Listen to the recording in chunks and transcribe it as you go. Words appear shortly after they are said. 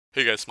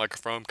Hey guys, Michael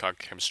from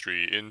Conquer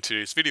Chemistry. In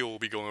today's video, we'll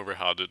be going over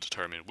how to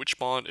determine which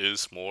bond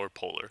is more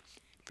polar.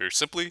 Very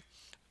simply,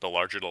 the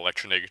larger the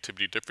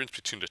electronegativity difference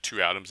between the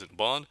two atoms in the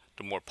bond,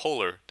 the more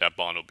polar that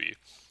bond will be.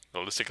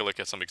 Now let's take a look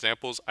at some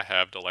examples. I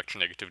have the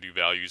electronegativity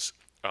values,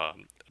 a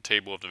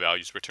table of the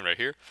values written right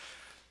here.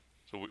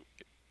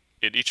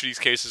 In each of these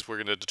cases, we're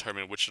going to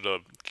determine which of the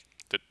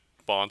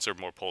bonds are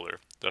more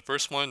polar. The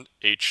first one,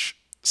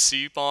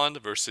 HC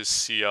bond versus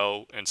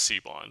Cl and C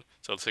bond.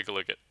 So let's take a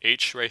look at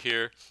H right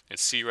here and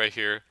C right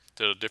here.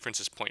 The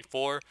difference is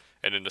 0.4,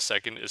 and then the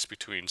second is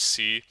between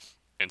C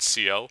and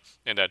Cl,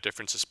 and that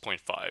difference is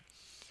 0.5.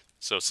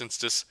 So since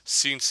this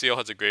C and Cl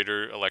has a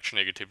greater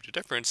electronegativity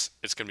difference,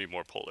 it's going to be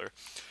more polar.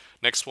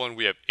 Next one,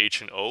 we have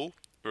H and O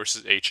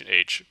versus H and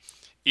H.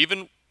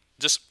 Even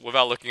just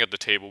without looking at the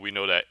table, we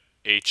know that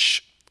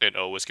H and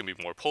O is going to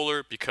be more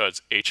polar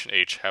because H and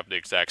H have the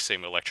exact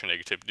same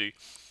electronegativity.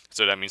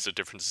 So that means the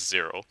difference is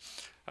 0.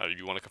 If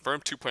you want to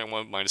confirm,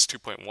 2.1 minus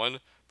 2.1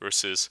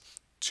 versus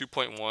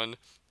 2.1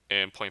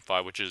 and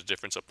 0.5, which is a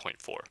difference of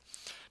 0.4.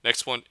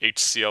 Next one,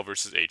 HCl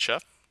versus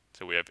HF.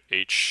 So we have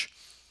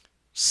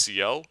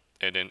HCl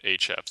and then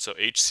HF. So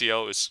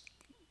HCl is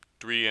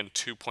 3 and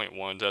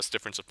 2.1, that's a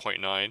difference of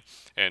 0.9,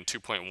 and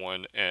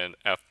 2.1 and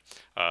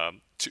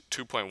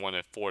 2.1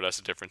 and 4, that's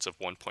a difference of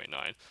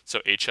 1.9.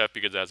 So HF,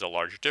 because it has a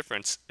larger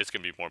difference, it's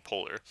going to be more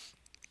polar.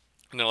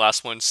 And the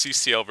last one,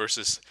 CCl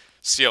versus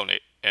Cl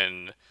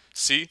and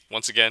C.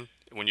 Once again,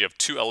 when you have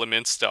two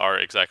elements that are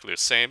exactly the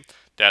same,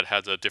 that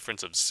has a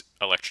difference of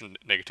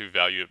electronegativity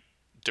value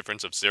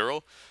difference of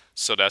 0.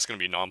 So that's going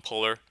to be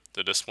nonpolar.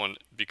 So this one,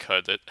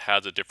 because it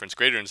has a difference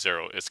greater than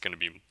 0, it's going to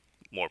be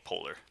more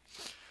polar.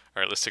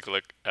 All right, let's take a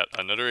look at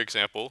another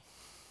example.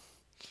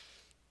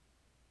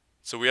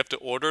 So we have to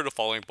order the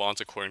following bonds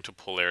according to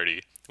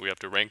polarity. We have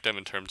to rank them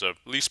in terms of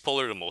least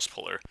polar to most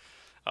polar.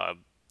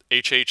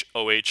 HH,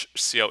 OH,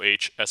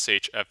 CLH,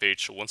 SH,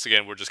 FH. Once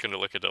again, we're just going to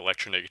look at the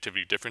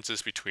electronegativity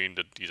differences between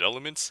these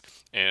elements,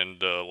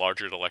 and the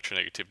larger the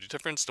electronegativity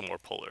difference, the more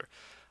polar.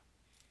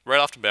 Right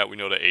off the bat, we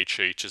know that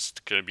HH is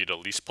going to be the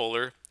least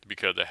polar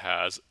because it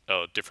has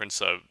a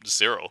difference of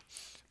 0,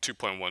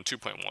 2.1,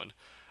 2.1.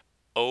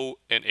 O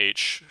and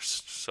H,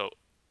 so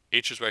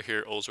H is right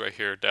here, O is right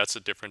here, that's a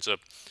difference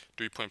of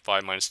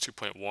 3.5 minus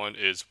 2.1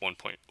 is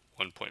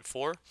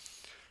 1.4.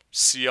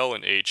 Cl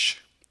and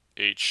H,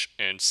 H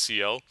and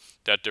Cl,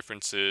 that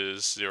difference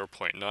is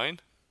 0.9.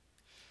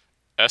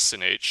 S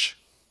and H,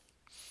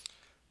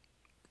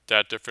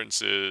 that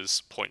difference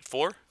is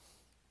 0.4.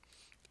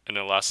 And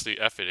then lastly,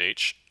 F and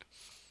H,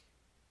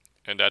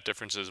 and that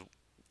difference is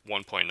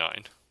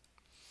 1.9.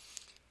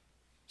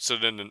 So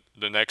then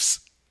the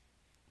next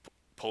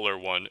polar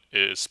one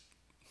is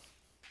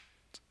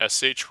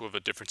SH with a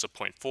difference of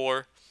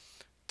 0.4,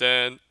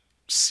 then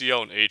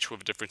Cl and H with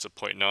a difference of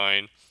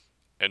 0.9,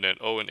 and then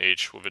O and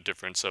H with a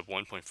difference of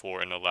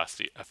 1.4, and then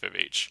lastly F and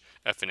H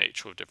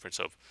with a difference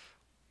of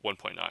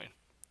 1.9.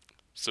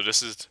 So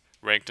this is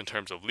ranked in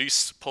terms of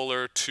least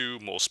polar to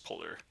most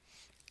polar.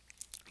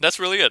 That's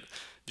really it.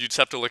 You just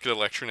have to look at the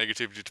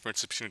electronegativity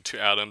difference between two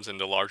atoms, and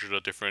the larger the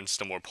difference,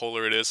 the more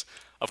polar it is.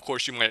 Of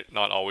course, you might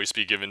not always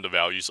be given the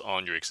values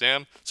on your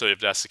exam, so if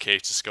that's the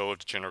case, just go with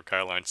the general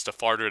guidelines. The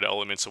farther the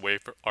elements away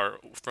are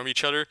from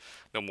each other,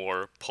 the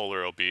more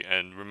polar it'll be.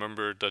 And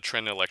remember, the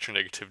trend in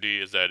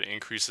electronegativity is that it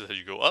increases as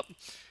you go up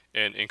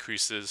and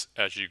increases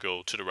as you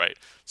go to the right.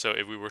 So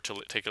if we were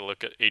to take a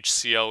look at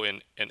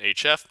HCl and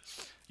HF,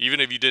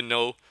 even if you didn't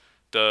know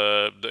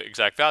the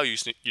exact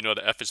values, you know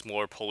the F is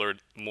more polar,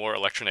 more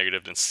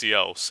electronegative than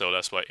Cl, so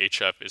that's why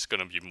HF is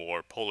going to be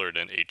more polar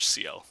than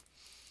HCl.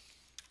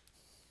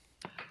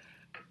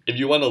 If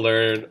you want to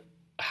learn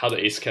how to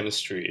ace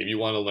chemistry, if you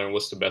want to learn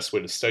what's the best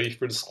way to study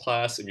for this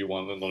class, if you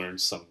want to learn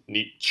some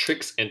neat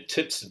tricks and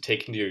tips to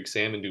take into your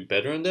exam and do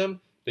better on them,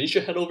 then you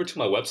should head over to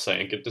my website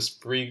and get this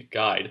free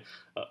guide,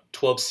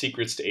 12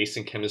 Secrets to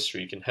Acing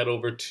Chemistry. You can head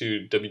over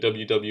to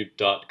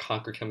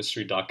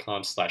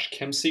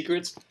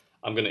www.conquerchemistry.com/chemsecrets.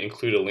 I'm going to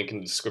include a link in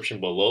the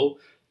description below.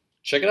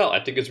 Check it out. I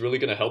think it's really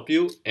going to help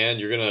you, and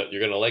you're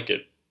gonna like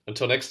it.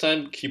 Until next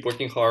time, keep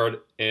working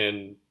hard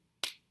and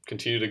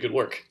continue the good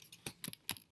work.